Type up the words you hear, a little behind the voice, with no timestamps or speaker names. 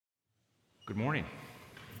Good morning.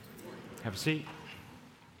 Have a seat.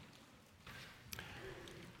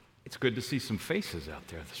 It's good to see some faces out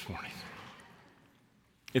there this morning.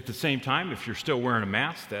 At the same time, if you're still wearing a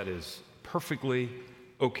mask, that is perfectly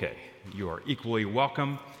okay. You are equally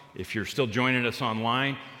welcome. If you're still joining us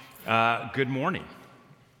online, good morning.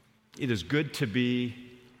 It is good to be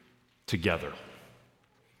together.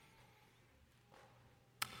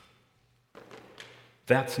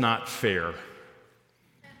 That's not fair.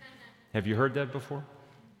 Have you heard that before?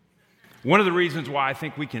 One of the reasons why I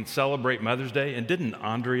think we can celebrate Mother's Day, and didn't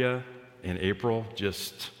Andrea and April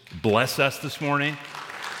just bless us this morning?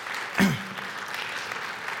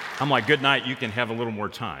 I'm like, good night, you can have a little more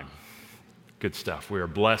time. Good stuff. We are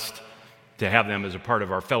blessed to have them as a part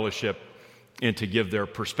of our fellowship and to give their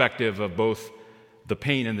perspective of both the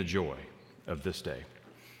pain and the joy of this day.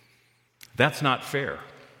 That's not fair.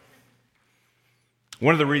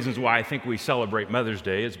 One of the reasons why I think we celebrate Mother's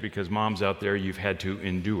Day is because moms out there, you've had to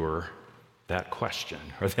endure that question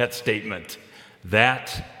or that statement.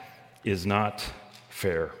 That is not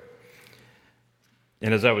fair.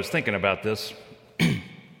 And as I was thinking about this,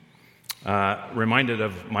 reminded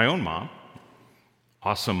of my own mom,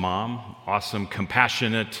 awesome,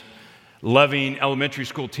 compassionate, loving elementary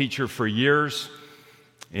school teacher for years.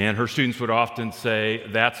 And her students would often say,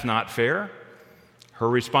 "That's not fair." Her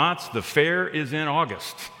response, "The fair is in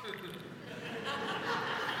August."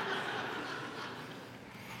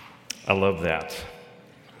 I love that.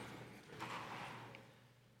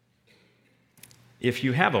 If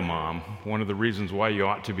you have a mom, one of the reasons why you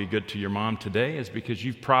ought to be good to your mom today is because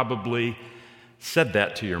you've probably said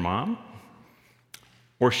that to your mom,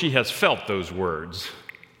 or she has felt those words.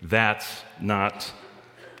 That's not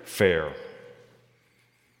fair.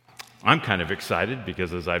 I'm kind of excited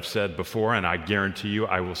because, as I've said before, and I guarantee you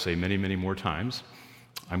I will say many, many more times,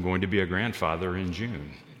 I'm going to be a grandfather in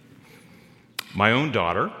June. My own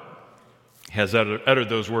daughter has uttered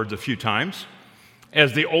those words a few times.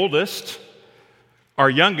 As the oldest, our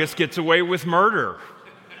youngest gets away with murder.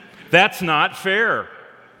 That's not fair.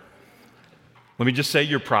 Let me just say,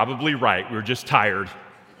 you're probably right. We're just tired.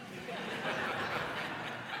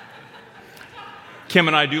 Kim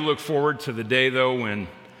and I do look forward to the day, though, when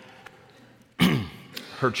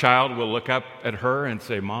her child will look up at her and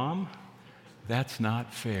say, "Mom, that's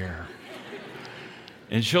not fair."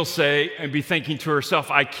 And she'll say and be thinking to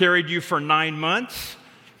herself, "I carried you for 9 months.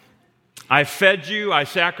 I fed you, I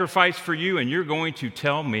sacrificed for you, and you're going to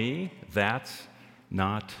tell me that's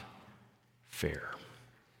not fair."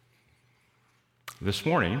 This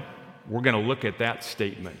morning, we're going to look at that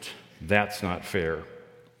statement, "That's not fair."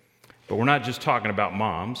 But we're not just talking about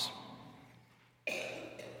moms.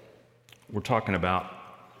 We're talking about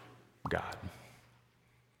God.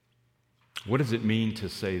 What does it mean to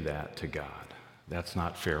say that to God? That's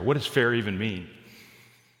not fair. What does fair even mean?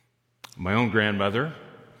 My own grandmother,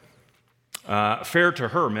 fair to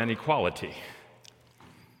her meant equality.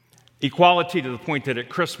 Equality to the point that at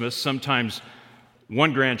Christmas, sometimes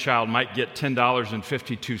one grandchild might get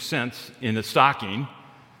 $10.52 in a stocking.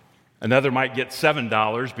 Another might get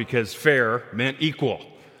 $7 because fair meant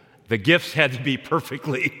equal. The gifts had to be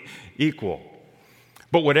perfectly equal.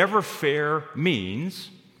 But whatever fair means,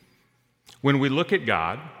 when we look at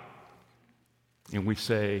God and we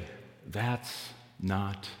say, "That's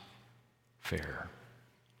not fair."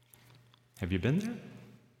 Have you been there?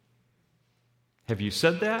 Have you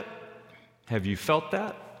said that? Have you felt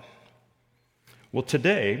that? Well,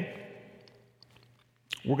 today,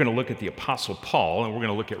 we're going to look at the Apostle Paul, and we're going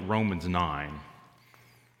to look at Romans 9.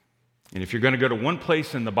 And if you're going to go to one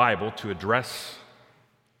place in the Bible to address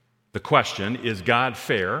the question, is God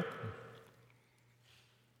fair?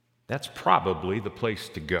 That's probably the place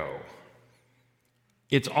to go.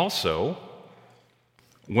 It's also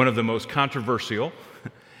one of the most controversial,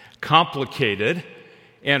 complicated,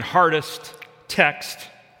 and hardest text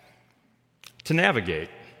to navigate.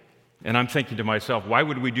 And I'm thinking to myself, why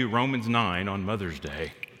would we do Romans 9 on Mother's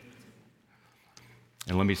Day?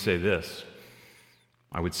 And let me say this.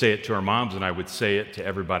 I would say it to our moms, and I would say it to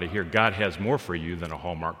everybody here. God has more for you than a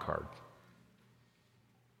Hallmark card.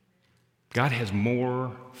 God has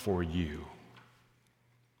more for you.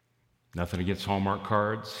 Nothing against Hallmark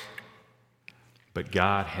cards, but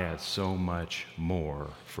God has so much more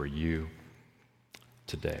for you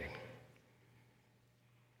today.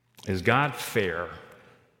 Is God fair?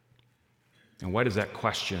 And why does that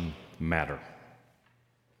question matter?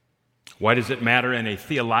 Why does it matter in a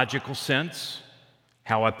theological sense?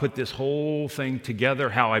 How I put this whole thing together,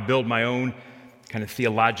 how I build my own kind of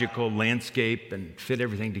theological landscape and fit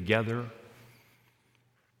everything together.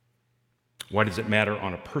 Why does it matter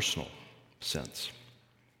on a personal sense?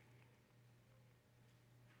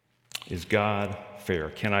 Is God fair?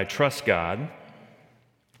 Can I trust God?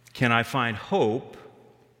 Can I find hope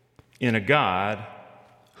in a God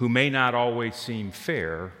who may not always seem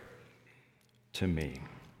fair to me?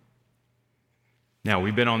 Now,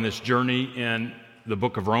 we've been on this journey in the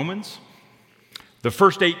book of Romans. The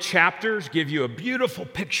first 8 chapters give you a beautiful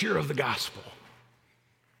picture of the gospel.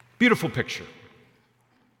 Beautiful picture.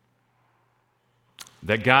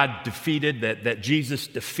 That God defeated, that Jesus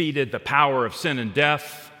defeated the power of sin and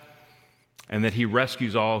death, and that he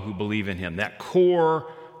rescues all who believe in him. That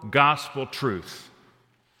core gospel truth.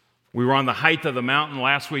 We were on the height of the mountain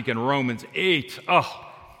last week in Romans 8. Oh,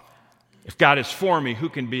 if God is for me, who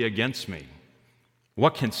can be against me?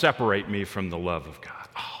 What can separate me from the love of God?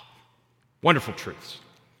 Oh, wonderful truths.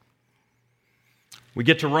 We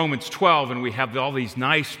get to Romans 12 and we have all these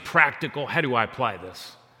nice practical, how do I apply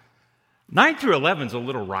this? 9 through 11 is a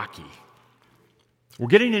little rocky. We're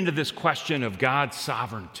getting into this question of God's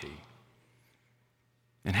sovereignty.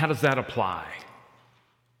 And how does that apply?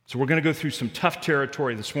 So we're going to go through some tough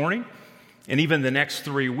territory this morning, and even the next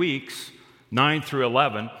 3 weeks, 9 through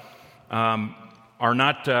 11, are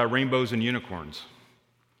not rainbows and unicorns.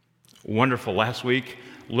 Wonderful. Last week,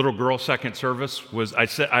 little girl second service was,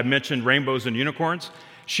 I mentioned rainbows and unicorns.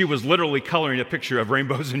 She was literally coloring a picture of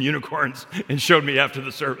rainbows and unicorns and showed me after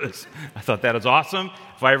the service. I thought that is awesome.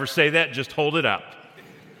 If I ever say that, just hold it up.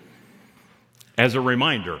 As a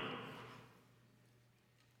reminder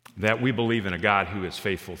that we believe in a God who is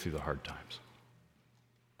faithful through the hard times.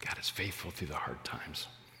 God is faithful through the hard times.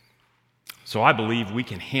 So I believe we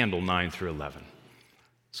can handle 9 through 11.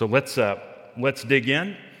 So let's dig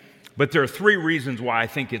in. But there are 3 reasons why I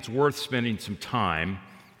think it's worth spending some time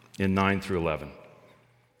in 9 through 11.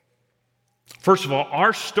 First of all,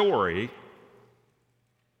 our story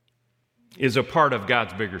is a part of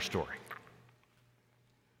God's bigger story.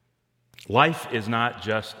 Life is not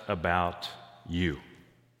just about you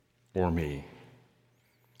or me.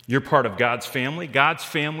 You're part of God's family. God's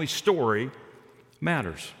family story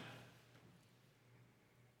matters.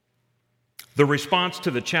 The response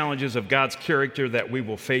to the challenges of God's character that we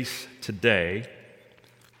will face today,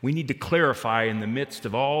 we need to clarify in the midst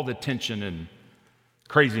of all the tension and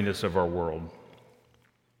craziness of our world.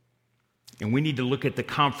 And we need to look at the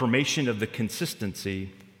confirmation of the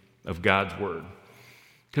consistency of God's word.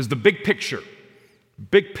 Because the big picture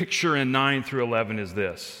in 9 through 11 is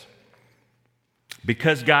this.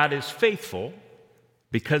 Because God is faithful,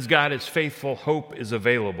 hope is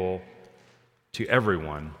available to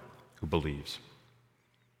everyone who believes.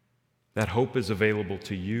 That hope is available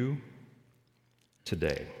to you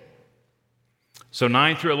today. So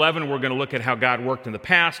 9 through 11, we're going to look at how God worked in the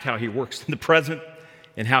past, how he works in the present,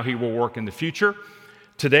 and how he will work in the future.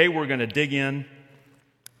 Today, we're going to dig in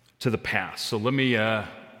to the past. So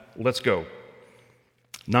let's go.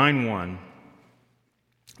 9:1.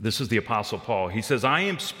 This is the Apostle Paul. He says, I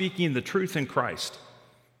am speaking the truth in Christ.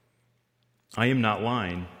 I am not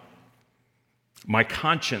lying. My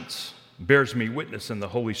conscience bears me witness in the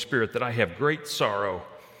Holy Spirit that I have great sorrow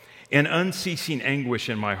and unceasing anguish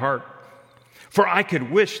in my heart. For I could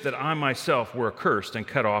wish that I myself were accursed and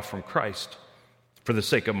cut off from Christ for the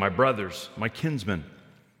sake of my brothers, my kinsmen,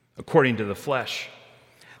 according to the flesh.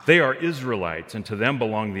 They are Israelites, and to them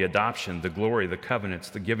belong the adoption, the glory, the covenants,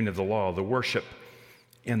 the giving of the law, the worship,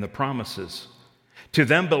 and the promises. To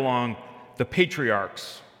them belong the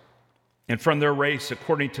patriarchs, and from their race,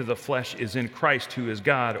 according to the flesh, is in Christ, who is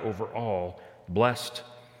God over all, blessed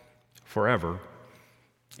forever.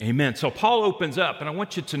 Amen. So Paul opens up, and I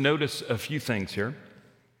want you to notice a few things here.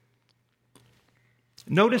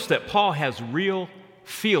 Notice that Paul has real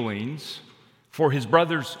feelings for his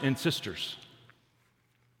brothers and sisters.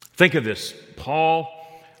 Think of this. Paul,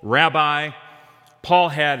 rabbi, Paul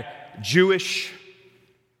had Jewish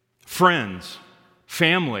friends,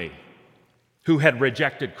 family, who had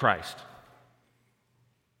rejected Christ.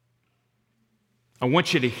 I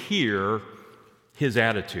want you to hear his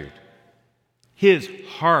attitude. His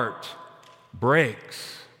heart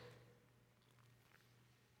breaks.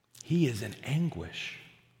 He is in anguish.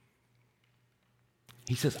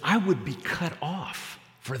 He says, I would be cut off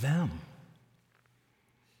for them.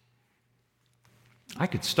 I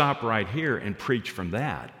could stop right here and preach from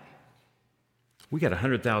that. We got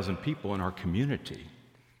 100,000 people in our community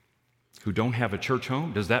who don't have a church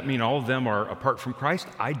home. Does that mean all of them are apart from Christ?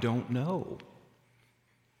 I don't know.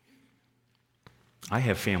 I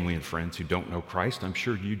have family and friends who don't know Christ. I'm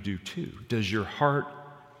sure you do too. Does your heart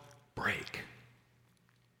break?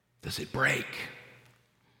 Does it break?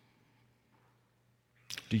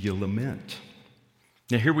 Do you lament?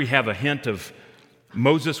 Now, here we have a hint of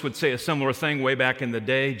Moses would say a similar thing way back in the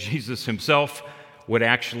day. Jesus himself would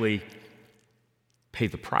actually pay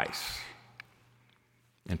the price.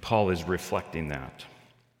 And Paul is reflecting that.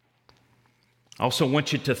 I also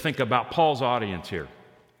want you to think about Paul's audience here.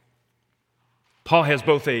 Paul has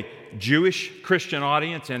both a Jewish Christian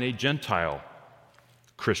audience and a Gentile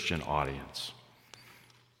Christian audience.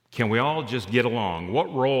 Can we all just get along?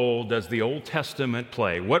 What role does the Old Testament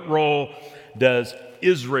play? What role does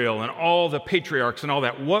Israel and all the patriarchs and all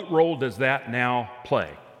that, what role does that now play?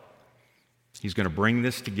 He's going to bring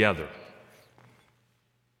this together.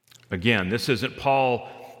 Again, this isn't Paul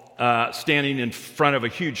standing in front of a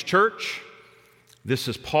huge church. This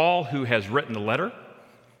is Paul who has written a letter,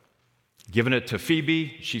 given it to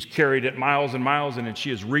Phoebe. She's carried it miles and miles, and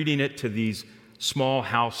she is reading it to these small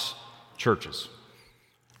house churches.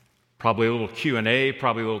 Probably a little Q&A,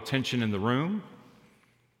 probably a little tension in the room,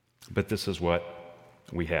 but this is what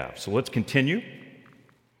we have. So let's continue.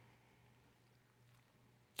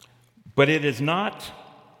 But it is not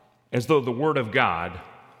as though the Word of God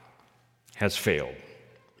has failed.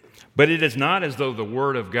 But it is not as though the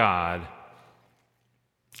Word of God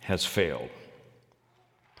has failed.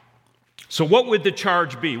 So what would the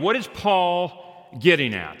charge be? What is Paul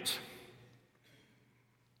getting at?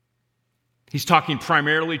 He's talking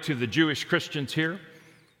primarily to the Jewish Christians here.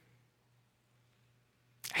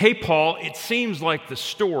 Hey, Paul, it seems like the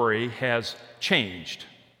story has changed.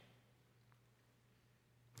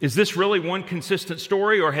 Is this really one consistent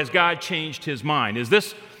story, or has God changed his mind? Is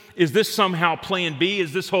this somehow plan B?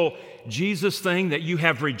 Is this whole Jesus thing that you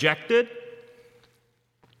have rejected?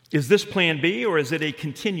 Is this plan B, or is it a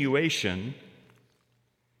continuation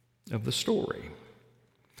of the story?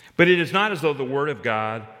 But it is not as though the Word of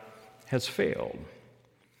God has failed.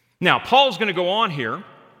 Now, Paul's going to go on here,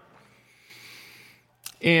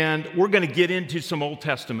 and we're going to get into some Old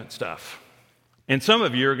Testament stuff. And some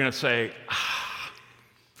of you are going to say,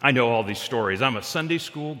 I know all these stories. I'm a Sunday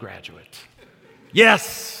school graduate.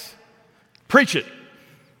 Yes, preach it.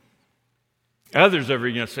 Others of you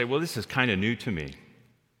are going to say, well, this is kind of new to me.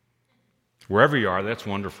 Wherever you are, that's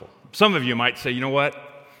wonderful. Some of you might say, you know what?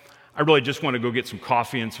 I really just want to go get some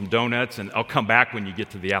coffee and some donuts, and I'll come back when you get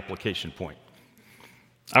to the application point.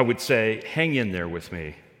 I would say, hang in there with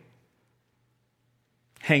me.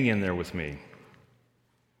 Hang in there with me.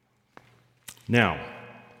 Now,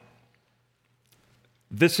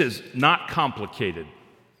 this is not complicated,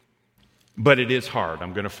 but it is hard.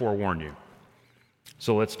 I'm going to forewarn you.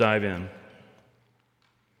 So let's dive in.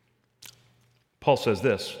 Paul says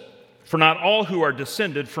this, "For not all who are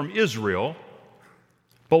descended from Israel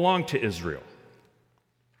belong to Israel,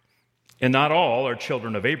 and not all are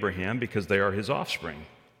children of Abraham because they are his offspring.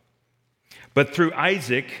 But through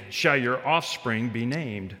Isaac shall your offspring be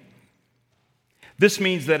named. This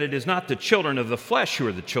means that it is not the children of the flesh who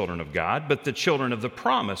are the children of God, but the children of the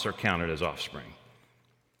promise are counted as offspring.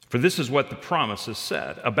 For this is what the promises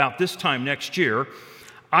said. About this time next year,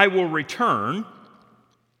 I will return,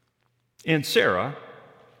 and Sarah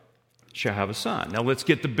shall have a son." Now let's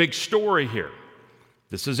get the big story here.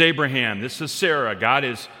 This is Abraham. This is Sarah. God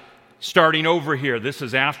is starting over here. This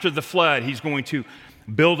is after the flood. He's going to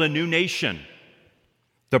build a new nation.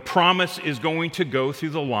 The promise is going to go through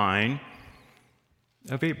the line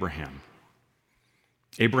of Abraham.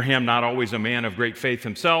 Abraham, not always a man of great faith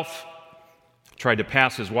himself, tried to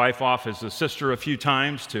pass his wife off as a sister a few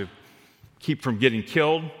times to keep from getting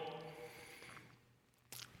killed.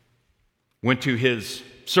 Went to his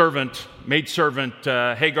maidservant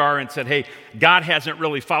Hagar and said, hey, God hasn't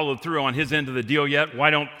really followed through on his end of the deal yet.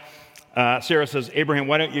 Sarah says, Abraham,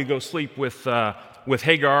 why don't you go sleep with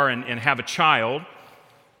Hagar and have a child?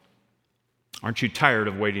 Aren't you tired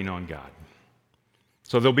of waiting on God?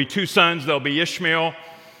 So there'll be two sons. There'll be Ishmael,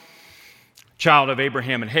 child of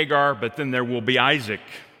Abraham and Hagar, but then there will be Isaac.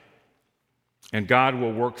 And God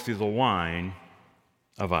will work through the line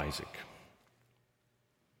of Isaac.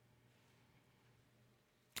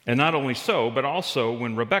 And not only so, but also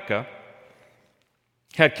when Rebekah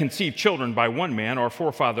had conceived children by one man, our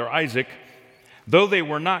forefather Isaac, though they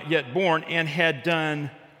were not yet born and had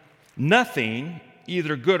done nothing,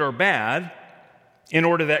 either good or bad, in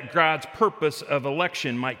order that God's purpose of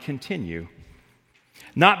election might continue,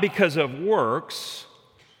 not because of works,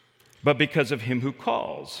 but because of him who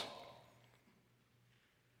calls.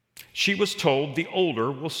 She was told, the older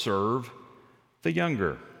will serve the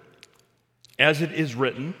younger. As it is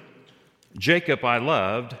written, Jacob I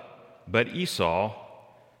loved, but Esau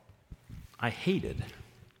I hated.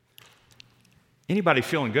 Anybody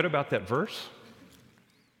feeling good about that verse?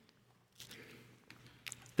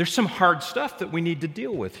 There's some hard stuff that we need to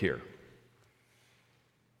deal with here.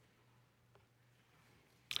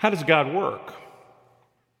 How does God work?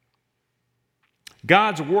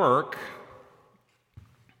 God's work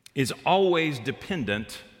is always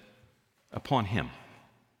dependent upon him.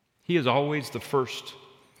 He is always the first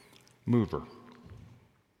mover.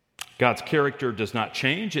 God's character does not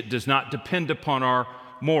change. It does not depend upon our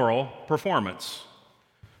moral performance.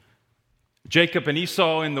 Jacob and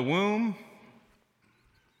Esau in the womb,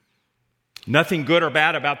 nothing good or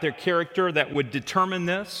bad about their character that would determine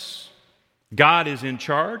this. God is in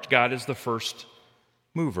charge. God is the first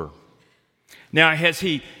mover. Now, as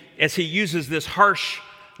he uses this harsh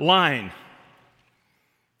line,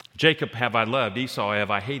 Jacob have I loved, Esau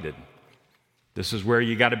have I hated. This is where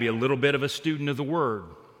you got to be a little bit of a student of the Word.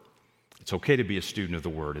 It's okay to be a student of the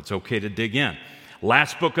Word. It's okay to dig in.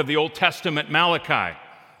 Last book of the Old Testament, Malachi.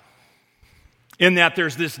 In that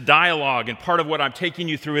there's this dialogue, and part of what I'm taking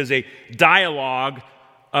you through is a dialogue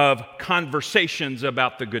of conversations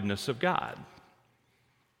about the goodness of God.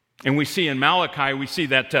 And we see in Malachi, we see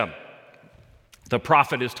that the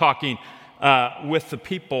prophet is talking with the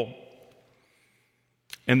people,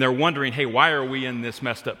 and they're wondering, hey, why are we in this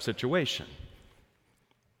messed up situation?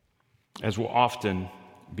 As will often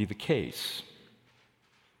be the case.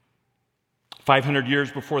 500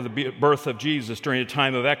 years before the birth of Jesus, during a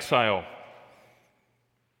time of exile,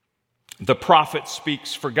 the prophet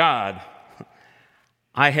speaks for God.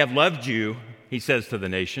 I have loved you, he says to the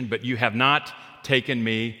nation, but you have not taken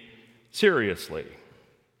me seriously.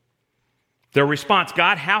 Their response,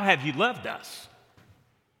 God, how have you loved us?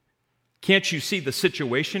 Can't you see the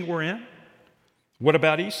situation we're in? What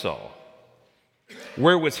about Esau?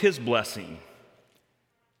 Where was his blessing?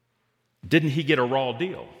 Didn't he get a raw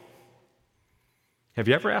deal? Have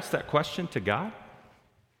you ever asked that question to God?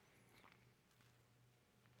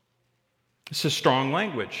 This is strong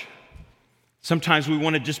language. Sometimes we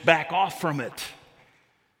want to just back off from it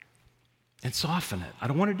and soften it. I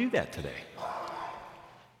don't want to do that today.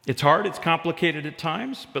 It's hard, it's complicated at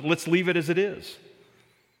times, but let's leave it as it is.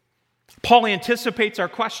 Paul anticipates our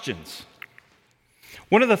questions.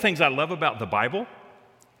 One of the things I love about the Bible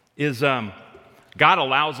is God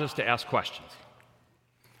allows us to ask questions.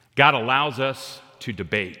 God allows us to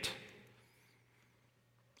debate.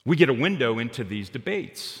 We get a window into these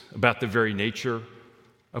debates about the very nature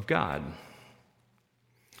of God.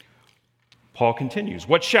 Paul continues,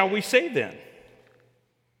 what shall we say then?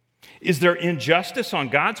 Is there injustice on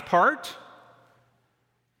God's part?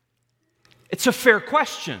 It's a fair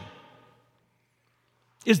question.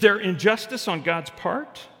 Is there injustice on God's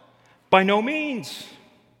part? By no means.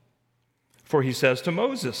 For he says to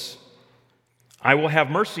Moses, I will have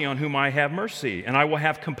mercy on whom I have mercy, and I will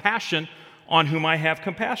have compassion on whom I have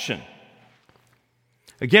compassion.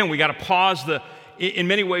 Again, we got to pause in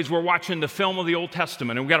many ways, we're watching the film of the Old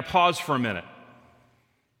Testament, and we got to pause for a minute.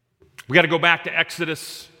 We got to go back to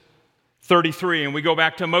Exodus 33, and we go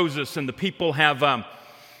back to Moses, and the people have,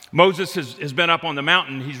 Moses has been up on the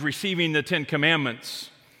mountain. He's receiving the 10 Commandments.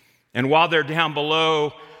 And while they're down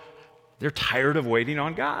below, they're tired of waiting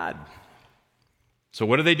on God. So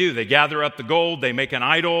what do? They gather up the gold, they make an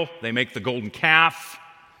idol, they make the golden calf,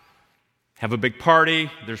 have a big party,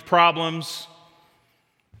 there's problems.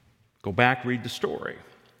 Go back, read the story.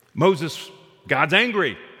 Moses, God's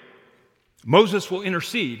angry. Moses will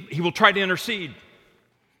intercede. He will try to intercede.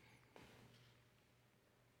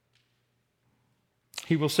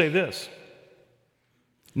 He will say this.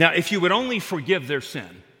 Now, if you would only forgive their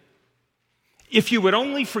sin. If you would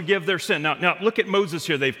only forgive their sin. Now look at Moses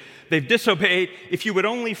here. They've disobeyed. If you would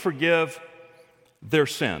only forgive their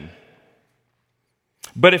sin.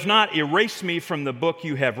 But if not, erase me from the book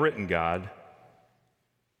you have written, God.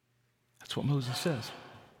 That's what Moses says.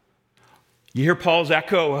 You hear Paul's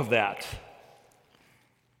echo of that.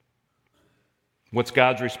 What's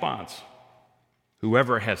God's response?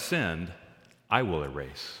 Whoever has sinned, I will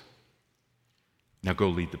erase. Now go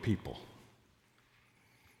lead the people.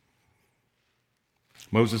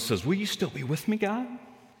 Moses says, will you still be with me, God?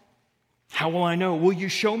 How will I know? Will you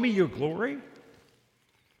show me your glory?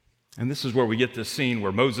 And this is where we get this scene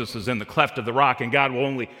where Moses is in the cleft of the rock and God will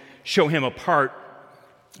only show him a part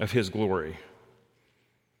of his glory.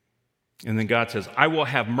 And then God says, I will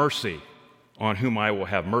have mercy on whom I will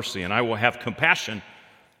have mercy, and I will have compassion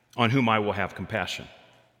on whom I will have compassion.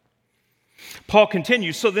 Paul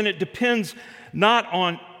continues, so then it depends not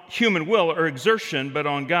on human will or exertion, but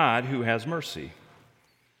on God who has mercy.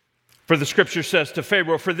 For the scripture says to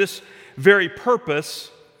Pharaoh, for this very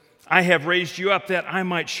purpose I have raised you up, that I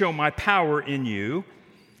might show my power in you,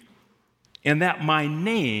 and that my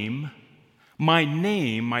name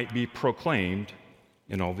might be proclaimed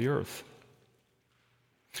in all the earth.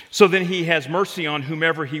 So then he has mercy on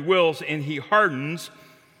whomever he wills, and he hardens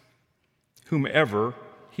whomever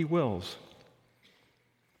he wills.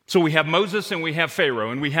 So we have Moses and we have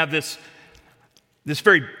Pharaoh, and we have this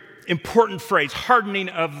very important phrase, hardening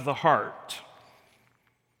of the heart.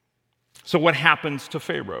 So what happens to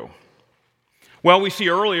Pharaoh? Well, we see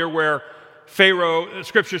earlier where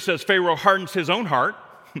Scripture says Pharaoh hardens his own heart,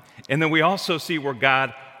 and then we also see where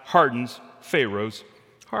God hardens Pharaoh's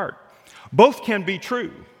heart. Both can be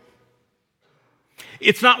true.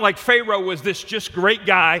 It's not like Pharaoh was this just great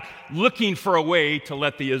guy looking for a way to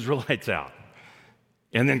let the Israelites out.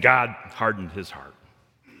 And then God hardened his heart.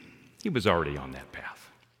 He was already on that path.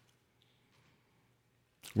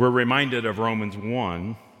 We're reminded of Romans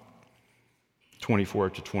 1, 24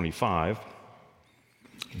 to 25.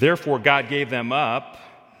 Therefore, God gave them up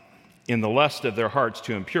in the lust of their hearts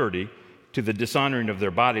to impurity, to the dishonoring of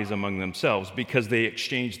their bodies among themselves, because they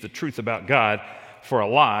exchanged the truth about God for a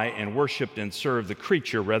lie and worshiped and served the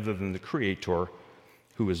creature rather than the Creator,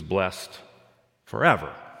 who is blessed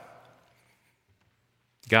forever.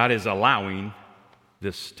 God is allowing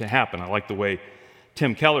this to happen. I like the way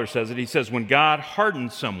Tim Keller says it. He says, when God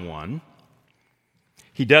hardens someone,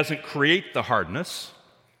 he doesn't create the hardness.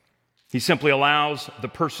 He simply allows the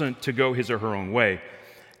person to go his or her own way.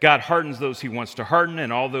 God hardens those he wants to harden,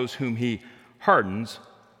 and all those whom he hardens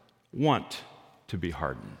want to be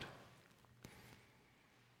hardened.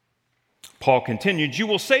 Paul continued, you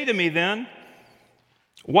will say to me then,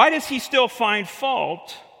 why does he still find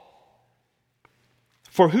fault?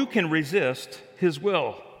 For who can resist his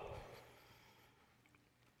will?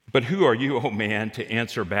 But who are you, O man, to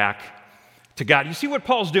answer back to God? You see what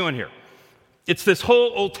Paul's doing here? It's this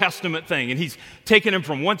whole Old Testament thing, and he's taking him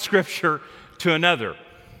from one scripture to another.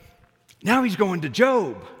 Now he's going to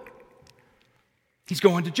Job. He's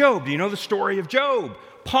going to Job. Do you know the story of Job?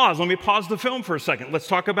 Let me pause the film for a second. Let's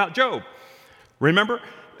talk about Job. Remember,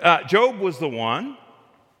 Job was the one.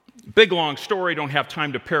 Big, long story, don't have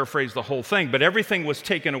time to paraphrase the whole thing, but everything was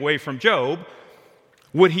taken away from Job.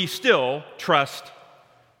 Would he still trust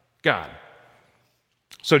God?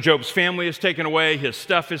 So Job's family is taken away, his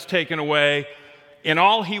stuff is taken away, and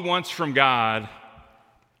all he wants from God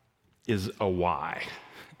is a why.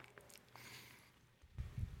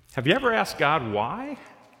 Have you ever asked God why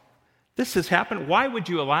this has happened? Why would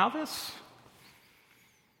you allow this?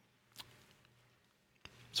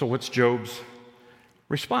 So what's Job's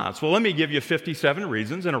response? Well, let me give you 57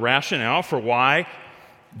 reasons and a rationale for why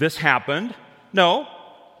this happened. No.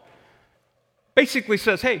 Basically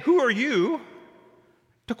says, hey, who are you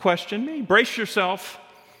to question me? Brace yourself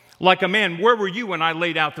like a man. Where were you when I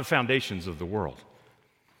laid out the foundations of the world?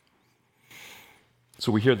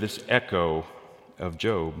 So we hear this echo of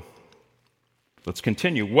Job. Let's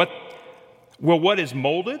continue. What is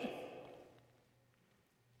molded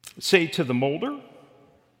say to the molder?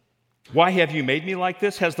 Why have you made me like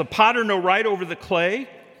this? Has the potter no right over the clay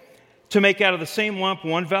to make out of the same lump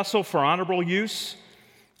one vessel for honorable use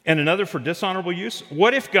and another for dishonorable use?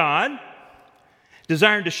 What if God,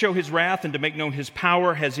 desiring to show his wrath and to make known his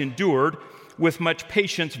power, has endured with much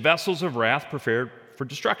patience vessels of wrath prepared for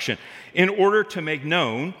destruction, in order to make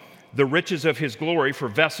known the riches of his glory for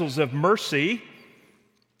vessels of mercy,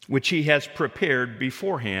 which he has prepared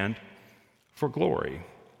beforehand for glory?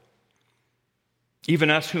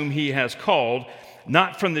 Even us whom he has called,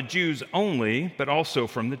 not from the Jews only, but also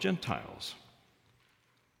from the Gentiles.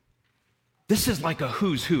 This is like a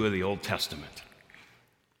who's who of the Old Testament.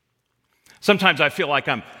 Sometimes I feel like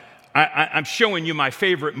I'm showing you my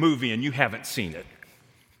favorite movie and you haven't seen it.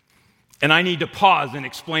 And I need to pause and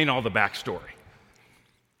explain all the backstory.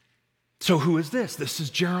 So who is this? This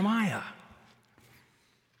is Jeremiah.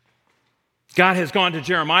 God has gone to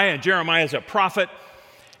Jeremiah, and Jeremiah is a prophet,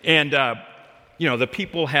 and the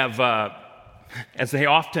people have, as they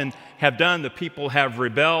often have done, the people have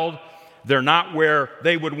rebelled. They're not where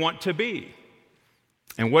they would want to be.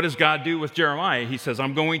 And what does God do with Jeremiah? He says,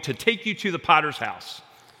 I'm going to take you to the potter's house,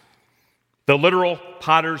 the literal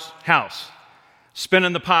potter's house,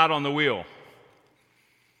 spinning the pot on the wheel.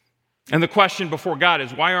 And the question before God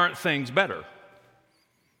is, why aren't things better?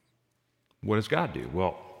 What does God do?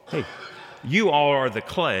 Well, hey, you all are the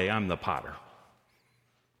clay, I'm the potter.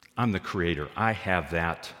 I'm the creator. I have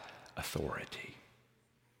that authority.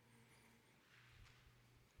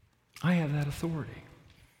 I have that authority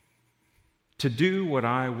to do what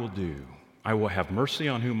I will do. I will have mercy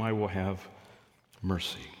on whom I will have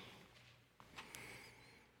mercy.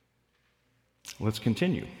 Let's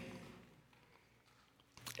continue.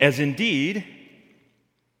 As indeed,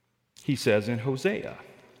 he says in Hosea,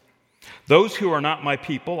 those who are not my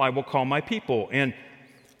people, I will call my people, and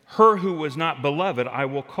her who was not beloved, I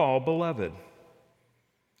will call beloved.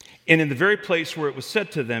 And in the very place where it was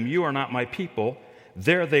said to them, you are not my people,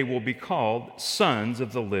 There they will be called sons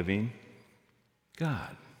of the living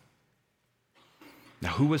God. Now,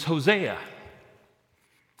 who was Hosea?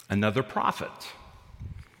 Another prophet.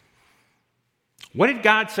 What did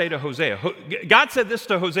God say to Hosea? God said this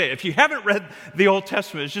to Hosea. If you haven't read the Old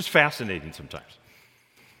Testament, it's just fascinating sometimes.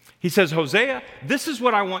 He says, Hosea, this is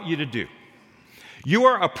what I want you to do. You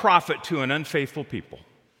are a prophet to an unfaithful people.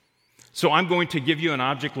 So I'm going to give you an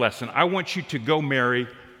object lesson. I want you to go marry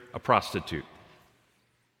a prostitute,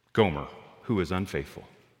 Gomer, who is unfaithful.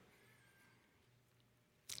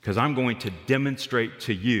 Because I'm going to demonstrate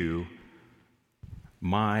to you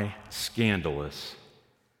my scandalous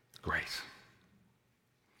grace.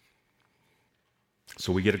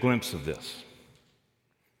 So we get a glimpse of this.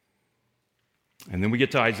 And then we get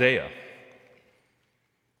to Isaiah.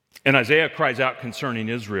 And Isaiah cries out concerning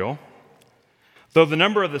Israel, though the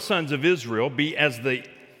number of the sons of Israel be as the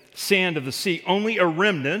sand of the sea, only a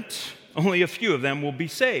remnant, only a few of them will be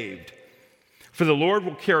saved. For the Lord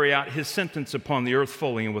will carry out his sentence upon the earth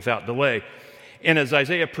fully and without delay. And as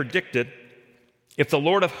Isaiah predicted, if the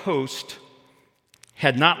Lord of hosts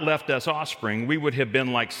had not left us offspring, we would have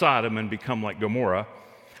been like Sodom and become like Gomorrah.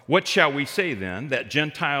 What shall we say then? That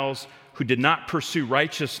Gentiles who did not pursue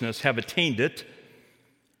righteousness have attained it.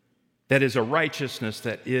 That is a righteousness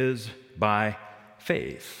that is by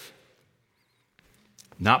faith.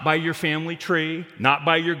 Not by your family tree, not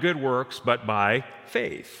by your good works, but by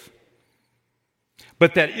faith.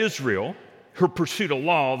 But that Israel, who pursued a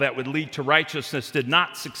law that would lead to righteousness, did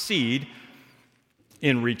not succeed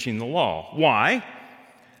in reaching the law. Why?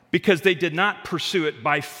 Because they did not pursue it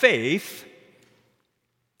by faith,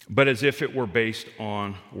 but as if it were based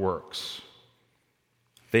on works.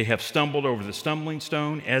 They have stumbled over the stumbling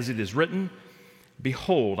stone, as it is written,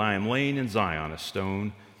 behold, I am laying in Zion a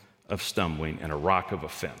stone of stumbling and a rock of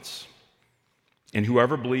offense. And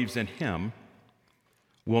whoever believes in him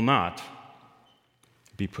will not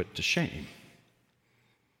be put to shame.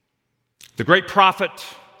 The great prophet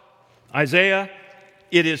Isaiah,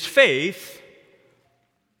 it is faith,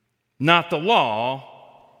 not the law,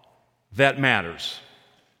 that matters.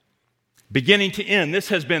 Beginning to end, this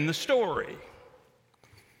has been the story.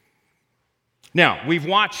 Now, we've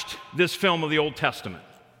watched this film of the Old Testament.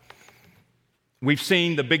 We've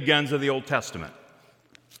seen the big guns of the Old Testament.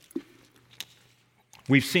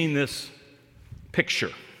 We've seen this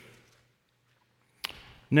picture.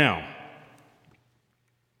 Now,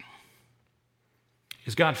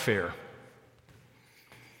 is God fair?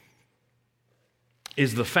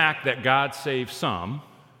 Is the fact that God saved some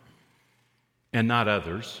and not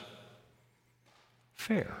others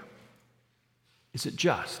fair? Is it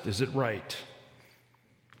just? Is it right?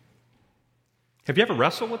 Have you ever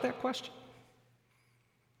wrestled with that question?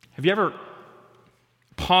 Have you ever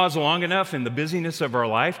paused long enough in the busyness of our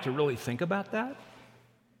life to really think about that?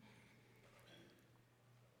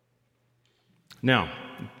 Now,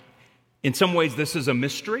 in some ways this is a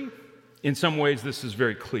mystery. In some ways this is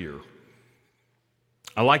very clear.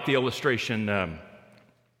 I like the illustration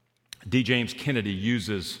D. James Kennedy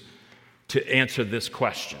uses to answer this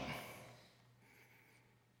question.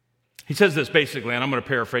 He says this basically, and I'm going to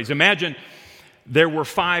paraphrase. Imagine there were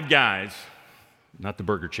 5 guys, not the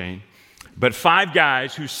burger chain, but 5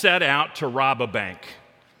 guys who set out to rob a bank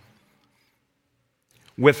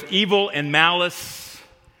with evil and malice,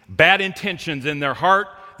 bad intentions in their heart.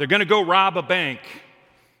 They're going to go rob a bank,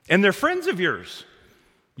 and they're friends of yours.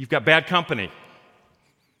 You've got bad company.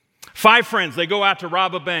 5 friends, they go out to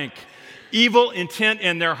rob a bank, evil intent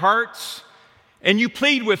in their hearts, and you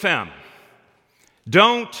plead with them.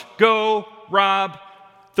 Don't go rob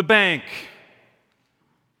the bank.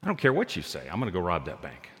 I don't care what you say. I'm going to go rob that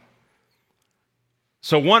bank.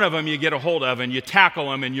 So one of them you get a hold of and you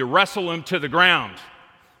tackle him and you wrestle him to the ground.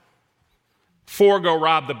 4 go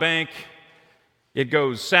rob the bank. It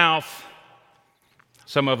goes south.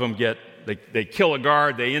 Some of them they kill a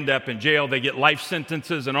guard. They end up in jail. They get life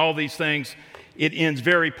sentences and all these things. It ends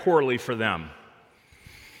very poorly for them.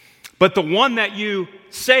 But the one that you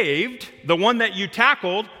saved, the one that you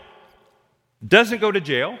tackled, doesn't go to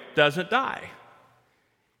jail, doesn't die.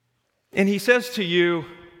 And he says to you,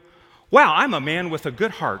 wow, I'm a man with a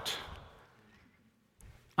good heart.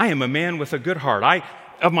 I am a man with a good heart.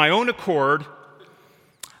 Of my own accord,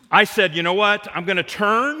 I said, you know what? I'm going to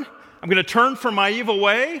turn from my evil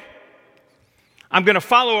way. I'm going to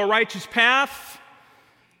follow a righteous path,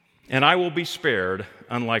 and I will be spared,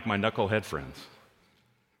 unlike my knucklehead friends.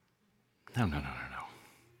 No.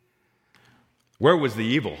 Where was the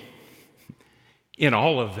evil? In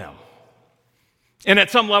all of them. And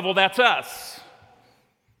at some level, that's us.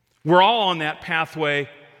 We're all on that pathway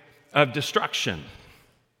of destruction.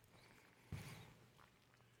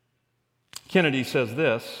 Kennedy says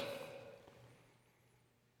this: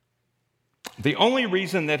 the only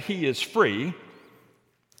reason that he is free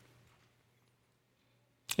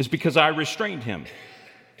is because I restrained him.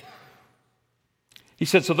 He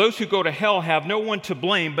said, so those who go to hell have no one to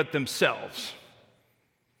blame but themselves.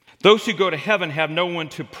 Those who go to heaven have no one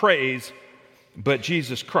to praise but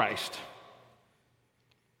Jesus Christ.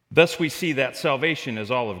 Thus we see that salvation is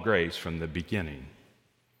all of grace from the beginning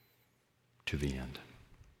to the end.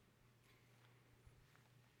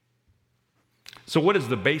 So what is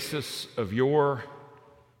the basis of your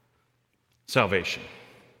salvation?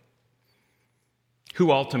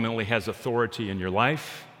 Who ultimately has authority in your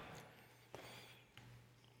life?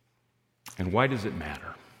 And why does it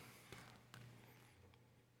matter?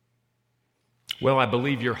 Well, I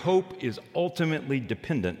believe your hope is ultimately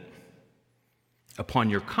dependent upon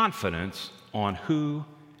your confidence on who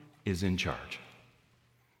is in charge.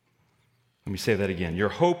 Let me say that again. Your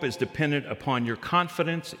hope is dependent upon your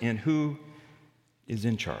confidence in who is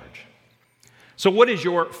in charge. So what is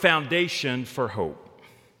your foundation for hope?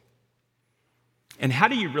 And how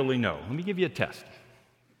do you really know? Let me give you a test.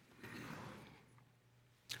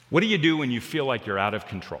 What do you do when you feel like you're out of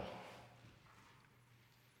control?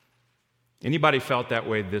 Anybody felt that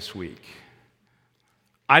way this week?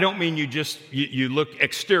 I don't mean you look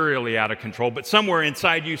exteriorly out of control, but somewhere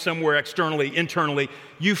inside you, somewhere externally, internally,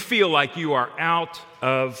 you feel like you are out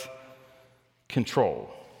of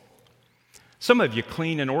control. Some of you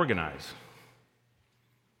clean and organize.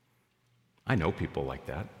 I know people like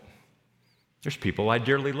that. There's people I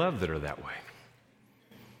dearly love that are that way.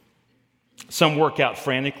 Some work out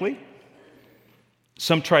frantically.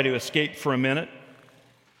 Some try to escape for a minute.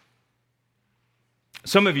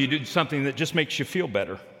 Some of you do something that just makes you feel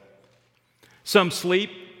better. Some sleep.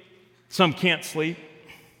 Some can't sleep.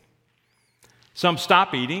 Some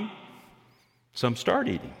stop eating. Some start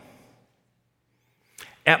eating.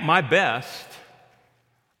 At my best,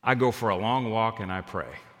 I go for a long walk and I pray.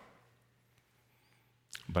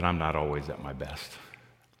 But I'm not always at my best.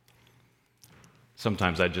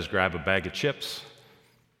 Sometimes I just grab a bag of chips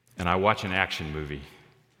and I watch an action movie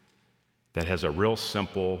that has a real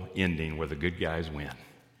simple ending where the good guys win.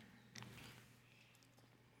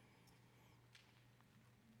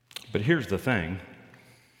 But here's the thing.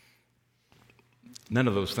 None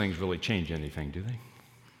of those things really change anything, do they?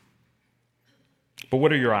 But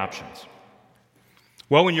what are your options?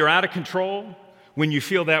 Well, when you're out of control, when you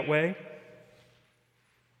feel that way,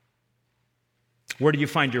 where do you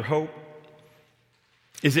find your hope?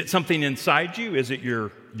 Is it something inside you? Is it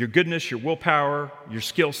your goodness, your willpower, your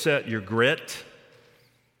skill set, your grit?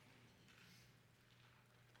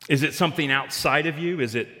 Is it something outside of you?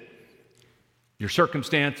 Is it your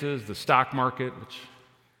circumstances, the stock market, which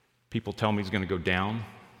people tell me is going to go down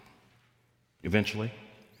eventually?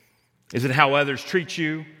 Is it how others treat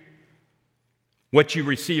you? What you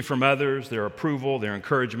receive from others, their approval, their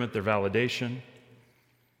encouragement, their validation?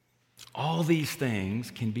 All these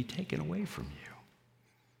things can be taken away from you.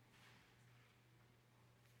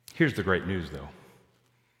 Here's the great news, though.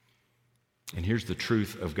 And here's the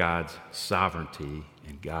truth of God's sovereignty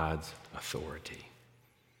and God's authority.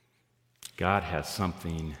 God has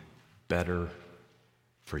something better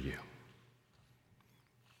for you.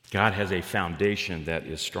 God has a foundation that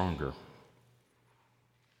is stronger.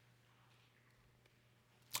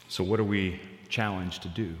 So what are we challenged to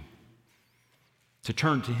do? To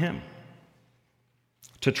turn to Him.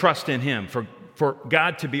 To trust in Him. For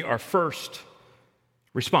God to be our first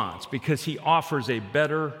response, because He offers a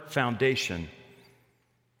better foundation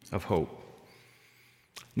of hope.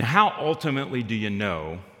 Now, how ultimately do you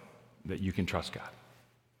know that you can trust God?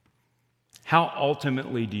 How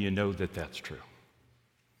ultimately do you know that that's true?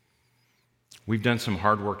 We've done some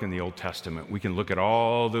hard work in the Old Testament. We can look at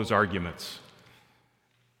all those arguments.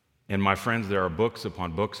 And my friends, there are books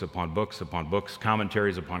upon books upon books upon books,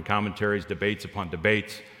 commentaries upon commentaries, debates upon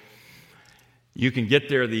debates. You can get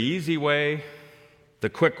there the easy way, the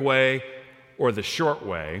quick way, or the short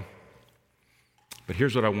way. But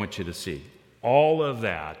here's what I want you to see. All of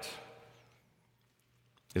that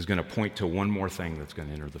is going to point to one more thing that's going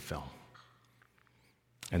to enter the film.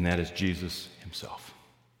 And that is Jesus Himself.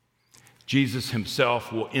 Jesus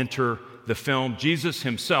Himself will enter the film. Jesus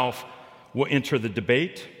Himself will enter the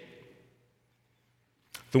debate.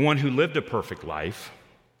 The one who lived a perfect life.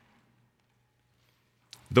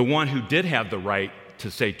 The one who did have the right to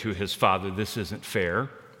say to His Father, this isn't fair.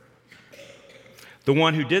 The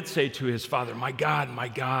one who did say to His Father, my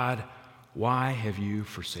God, why have you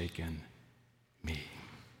forsaken me?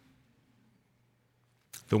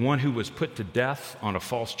 The one who was put to death on a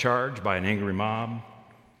false charge by an angry mob.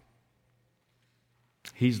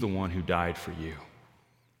 He's the one who died for you.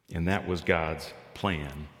 And that was God's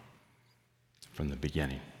plan from the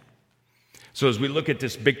beginning. So as we look at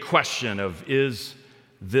this big question of, is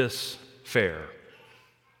this fair?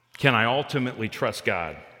 Can I ultimately trust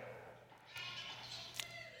God?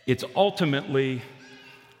 It's ultimately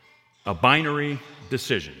a binary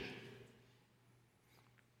decision.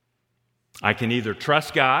 I can either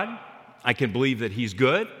trust God, I can believe that He's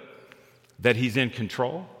good, that He's in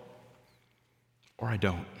control, or I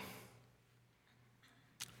don't.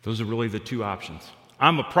 Those are really the two options.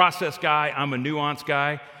 I'm a process guy, I'm a nuance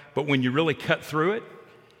guy, but when you really cut through it,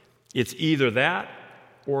 it's either that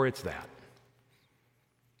or it's that.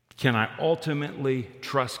 Can I ultimately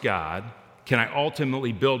trust God? Can I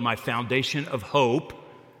ultimately build my foundation of hope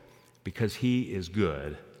because He is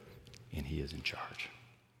good and He is in charge?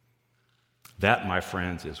 That, my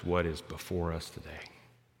friends, is what is before us today.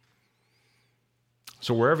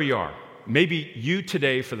 So wherever you are, maybe you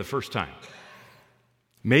today for the first time,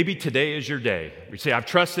 maybe today is your day. You say, I've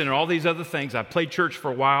trusted in all these other things. I've played church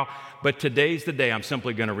for a while, but today's the day I'm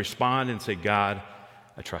simply going to respond and say, God,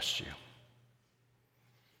 I trust you.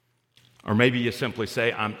 Or maybe you simply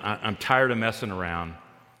say, I'm tired of messing around.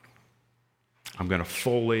 I'm going to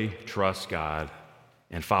fully trust God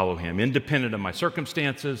and follow Him. Independent of my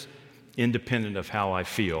circumstances, independent of how I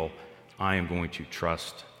feel, I am going to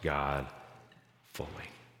trust God fully.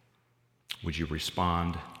 Would you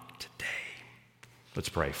respond today? Let's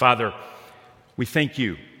pray. Father, we thank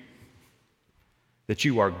you that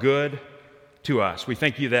you are good to us. We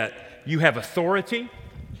thank you that you have authority.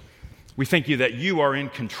 We thank you that you are in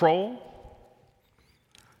control.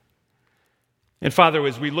 And Father,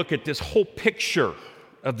 as we look at this whole picture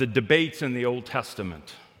of the debates in the Old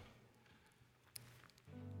Testament,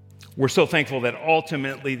 we're so thankful that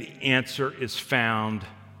ultimately the answer is found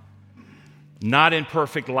not in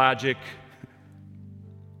perfect logic,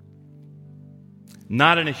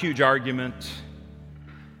 not in a huge argument,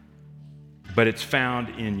 but it's found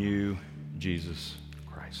in you, Jesus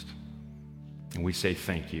Christ. And we say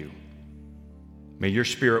thank you. May your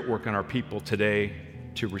Spirit work on our people today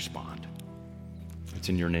to respond. It's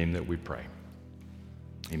in your name that we pray.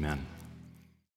 Amen.